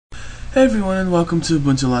Hey everyone, and welcome to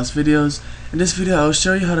Ubuntu Last Videos. In this video I will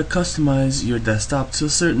show you how to customize your desktop to a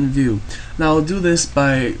certain view. Now I'll do this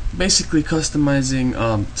by basically customizing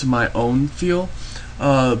to my own feel,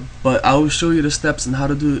 but I will show you the steps on how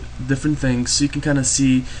to do different things so you can kind of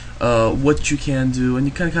see what you can do, and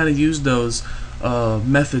you can kind of use those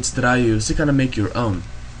methods that I use to kind of make your own.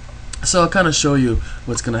 So I'll kind of show you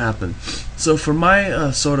what's going to happen. So for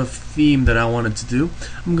my sort of theme that I wanted to do,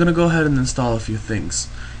 I'm going to go ahead and install a few things.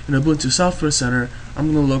 In Ubuntu Software Center,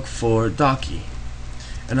 I'm going to look for Docky.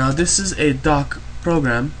 And now this is a dock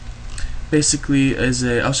program. Basically,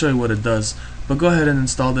 I'll show you what it does. But go ahead and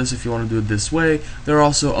install this if you want to do it this way. There are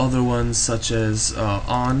also other ones such as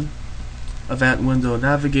On, Avant Window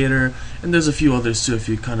Navigator, and there's a few others too if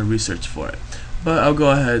you kind of research for it. But I'll go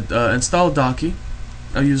ahead install Docky.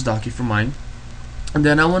 I'll use Docky for mine. And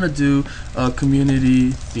then I want to do community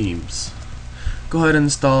themes. Go ahead and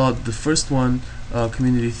install the first one,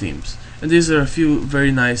 community themes. And these are a few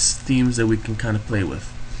very nice themes that we can kind of play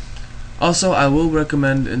with. Also, I will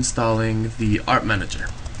recommend installing the Art Manager,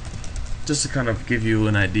 just to kind of give you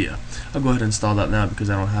an idea. I'll go ahead and install that now because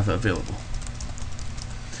I don't have it available.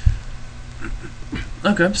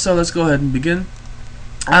 Okay, so let's go ahead and begin.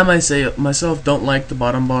 I might say myself don't like the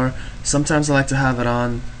bottom bar. Sometimes I like to have it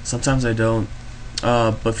on, sometimes I don't.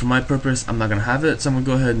 But for my purpose, I'm not going to have it, so I'm going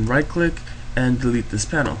to go ahead and right click and delete this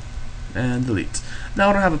panel. And delete. Now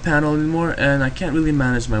I don't have a panel anymore, and I can't really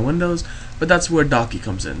manage my windows, but that's where Docky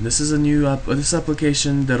comes in. This is a new this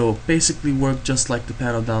application that'll basically work just like the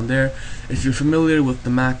panel down there. If you're familiar with the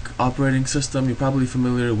Mac operating system, you're probably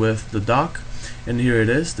familiar with the dock, and here it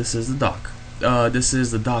is. This is the dock. This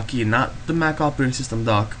is the Docky, not the Mac operating system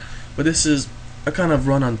dock, but this is a kind of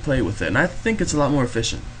run on play with it, and I think it's a lot more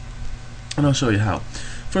efficient. And I'll show you how.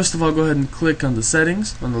 First of all, go ahead and click on the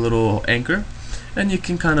settings on the little anchor, and you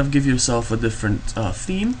can kind of give yourself a different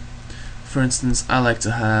theme. For instance, I like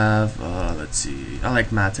to have, let's see, I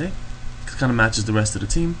like Mate. It kind of matches the rest of the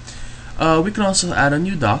team. We can also add a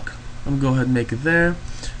new dock. I'm going to go ahead and make it there.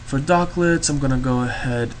 For docklets, I'm going to go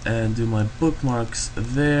ahead and do my bookmarks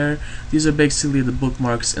there. These are basically the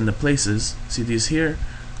bookmarks in the places. See these here?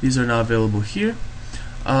 These are now available here.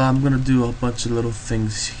 I'm going to do a bunch of little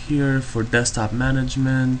things here for desktop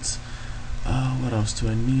management. What else do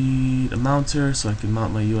I need? A mounter so I can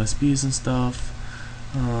mount my USBs and stuff.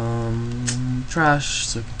 Trash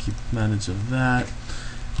so I can keep manage of that.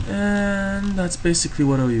 And that's basically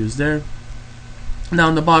what I'll use there. Now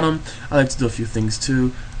on the bottom, I like to do a few things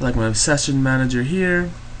too. I like my session manager here.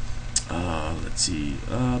 Let's see,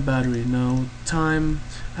 battery, no, time.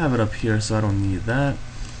 I have it up here so I don't need that.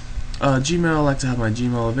 Gmail, I like to have my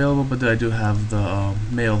Gmail available, but I do have the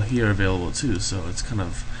mail here available too, so it's kind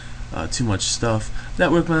of too much stuff.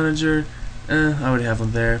 Network manager, I already have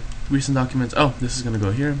one there. Recent documents, oh, this is going to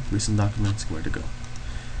go here. Recent documents, where to go?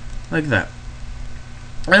 Like that.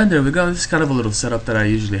 And there we go. This is kind of a little setup that I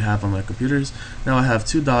usually have on my computers. Now I have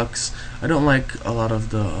two docks. I don't like a lot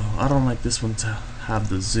of I don't like this one to have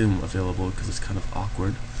the zoom available because it's kind of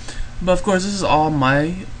awkward. But of course, this is all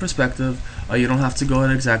my perspective. You don't have to go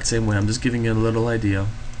the exact same way. I'm just giving you a little idea.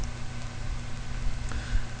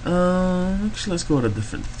 Actually, let's go with a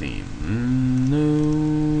different theme.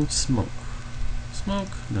 No, smoke. Smoke?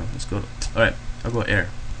 No, let's go. Alright, I'll go air.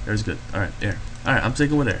 Air's good. Alright, air. Alright, I'm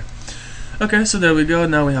taking with air. Okay, so there we go.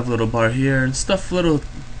 Now we have a little bar here and stuff little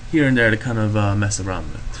here and there to kind of mess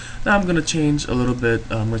around with. Now I'm going to change a little bit.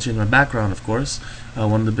 I'm going to change my background, of course.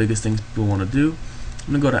 One of the biggest things people want to do.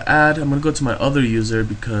 I'm going to go to add. I'm going to go to my other user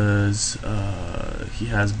because he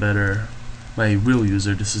has better, my real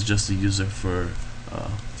user. This is just a user for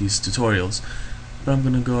these tutorials. But I'm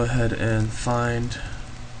going to go ahead and find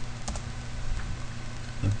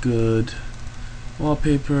a good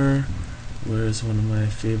wallpaper. Where's one of my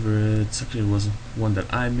favorites? Actually, it wasn't one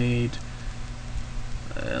that I made.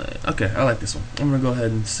 Okay, I like this one. I'm going to go ahead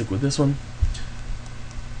and stick with this one.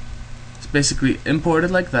 It's basically imported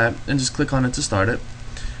like that, and just click on it to start it.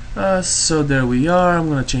 So there we are. I'm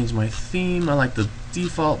going to change my theme. I like the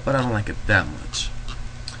default, but I don't like it that much.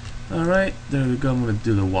 Alright, there we go. I'm going to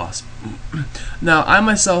do the wasp. Now, I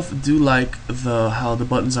myself do like how the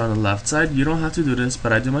buttons are on the left side. You don't have to do this,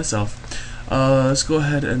 but I do myself. Let's go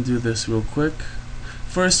ahead and do this real quick.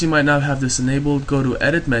 First, you might not have this enabled. Go to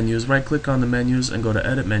Edit Menus, right click on the menus and go to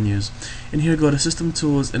Edit Menus. And here go to System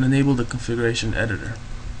Tools and enable the Configuration Editor.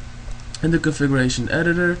 In the Configuration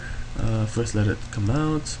Editor, first let it come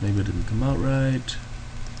out. Maybe it didn't come out right.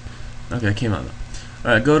 Okay, it came out now.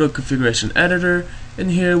 Alright, go to Configuration Editor. In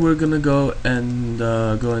here we're gonna go and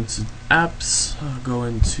go into Apps, go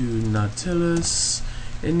into Nautilus.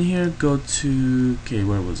 In here, go to, okay,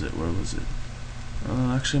 where was it?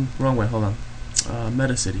 Actually, wrong way. Hold on.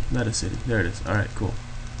 Metacity. There it is. All right, cool.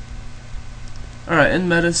 All right, in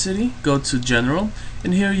Metacity, go to General,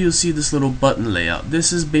 and here you'll see this little button layout.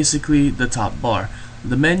 This is basically the top bar.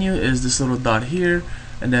 The menu is this little dot here,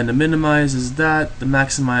 and then the minimize is that, the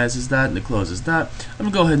maximize is that, and the close is that. I'm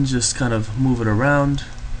gonna go ahead and just kind of move it around.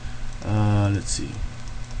 Let's see.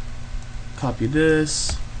 Copy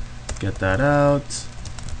this, get that out.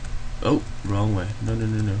 Oh, wrong way. No.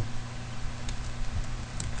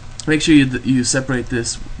 Make sure you separate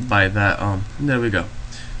this by that. There we go.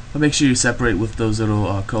 But make sure you separate with those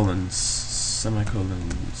little colons,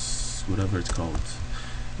 semicolons, whatever it's called.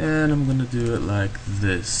 And I'm gonna do it like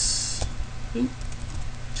this.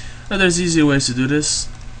 Now there's easier ways to do this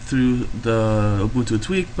through the Ubuntu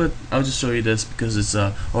tweak, but I'll just show you this because it's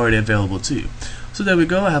already available to you. So there we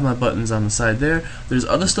go. I have my buttons on the side there. There's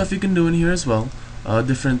other stuff you can do in here as well.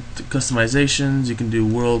 Different customizations. You can do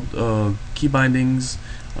world key bindings,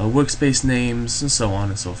 workspace names, and so on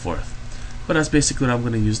and so forth. But that's basically what I'm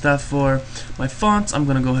going to use that for. My fonts, I'm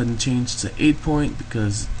going to go ahead and change to 8-point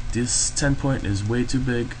because this 10-point is way too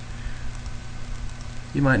big.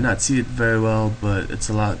 You might not see it very well, but it's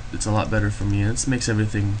a lot better for me. It makes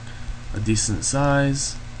everything a decent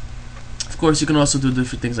size. Of course, you can also do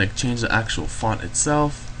different things like change the actual font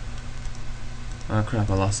itself. Oh crap,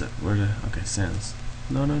 I lost it. Where did I? Okay, sans.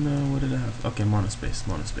 No. What did I have? Okay,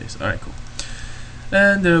 monospace. Alright, cool.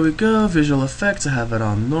 And there we go. Visual effects. I have it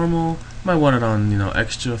on normal. Might want it on,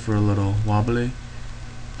 extra for a little wobbly.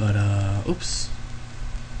 But oops.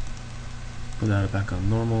 Put that back on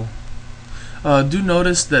normal. Do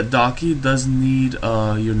notice that Docky does need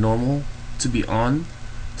your normal to be on,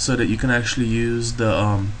 so that you can actually use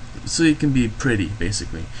the so you can be pretty,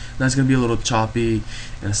 basically. Now it's gonna be a little choppy,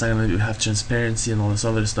 and it's not gonna have transparency and all this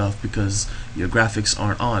other stuff because your graphics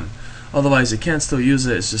aren't on. Otherwise, you can still use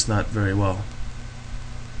it. It's just not very well.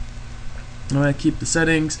 Alright, keep the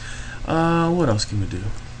settings. What else can we do?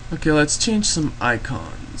 Okay, let's change some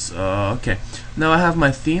icons. Okay, now I have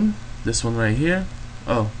my theme. This one right here.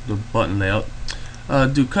 Oh, the button layout.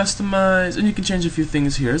 Do customize, and you can change a few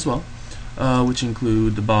things here as well, which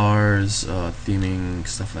include the bars, theming,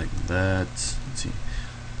 stuff like that. Let's see,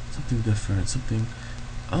 something different, something.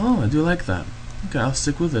 Oh, I do like that. Okay, I'll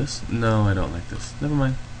stick with this. No, I don't like this. Never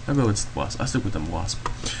mind. I'll go with wasp. I'll stick with them wasp.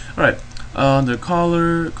 All right. Under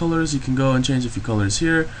colors, you can go and change a few colors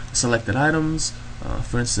here. Selected items.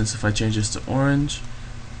 For instance, if I change this to orange,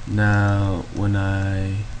 now when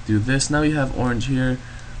I do this, now you have orange here.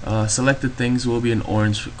 Selected things will be an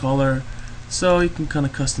orange color, so you can kind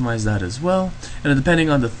of customize that as well. And depending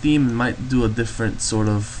on the theme, it might do a different sort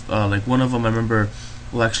of like one of them I remember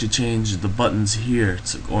will actually change the buttons here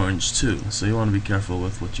to orange too, so you want to be careful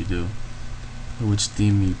with what you do or which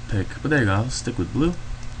theme you pick. But there you go. I'll stick with blue.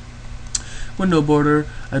 Window border,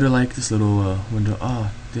 I do like this little window.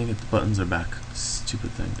 Ah, dang it, the buttons are back.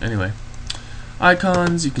 Stupid thing. Anyway,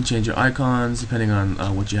 icons, you can change your icons depending on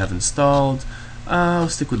what you have installed. I'll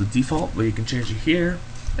stick with the default, but you can change it here.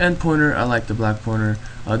 And pointer, I like the black pointer.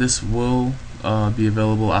 This will be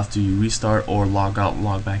available after you restart or log out and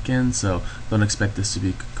log back in, so don't expect this to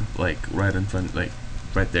be like right in front, like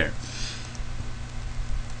right there.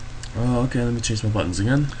 Okay, let me change my buttons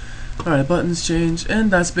again. Alright, buttons change, and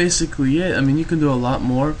that's basically it. I mean, you can do a lot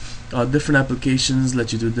more. Different applications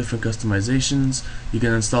let you do different customizations. You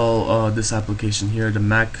can install this application here, the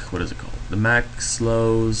Mac, what is it called? The Mac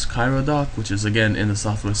Slows Cairo Dock, which is again in the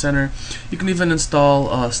Software Center. You can even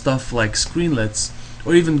install stuff like Screenlets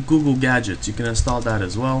or even Google Gadgets. You can install that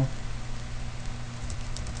as well.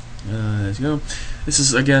 There you go. This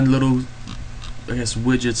is again little, I guess,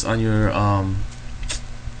 widgets on your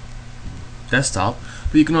desktop.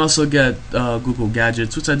 But you can also get Google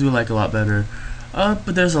Gadgets, which I do like a lot better.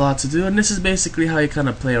 But there's a lot to do, and this is basically how you kind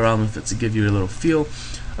of play around with it to give you a little feel.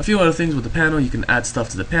 A few other things with the panel, you can add stuff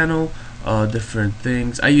to the panel, different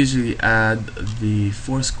things. I usually add the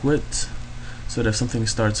force quit, so that if something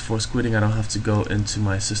starts force quitting, I don't have to go into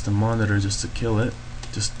my system monitor just to kill it.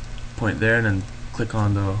 Just point there and then click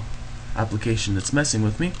on the application that's messing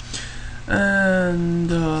with me.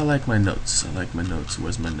 And I like my notes.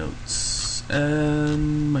 Where's my notes?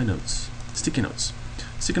 And my notes. Sticky notes.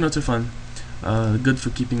 Sticky notes are fun. Good for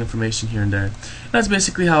keeping information here and there. That's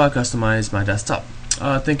basically how I customize my desktop.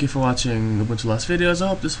 Thank you for watching Ubuntu Lost videos. I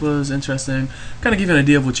hope this was interesting. Kind of give you an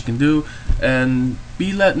idea of what you can do, and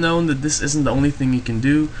be let known that this isn't the only thing you can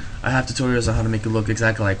do. I have tutorials on how to make it look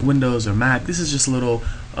exactly like Windows or Mac. This is just a little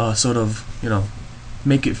sort of,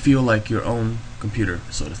 make it feel like your own computer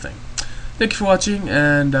sort of thing. Thank you for watching,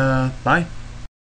 and bye.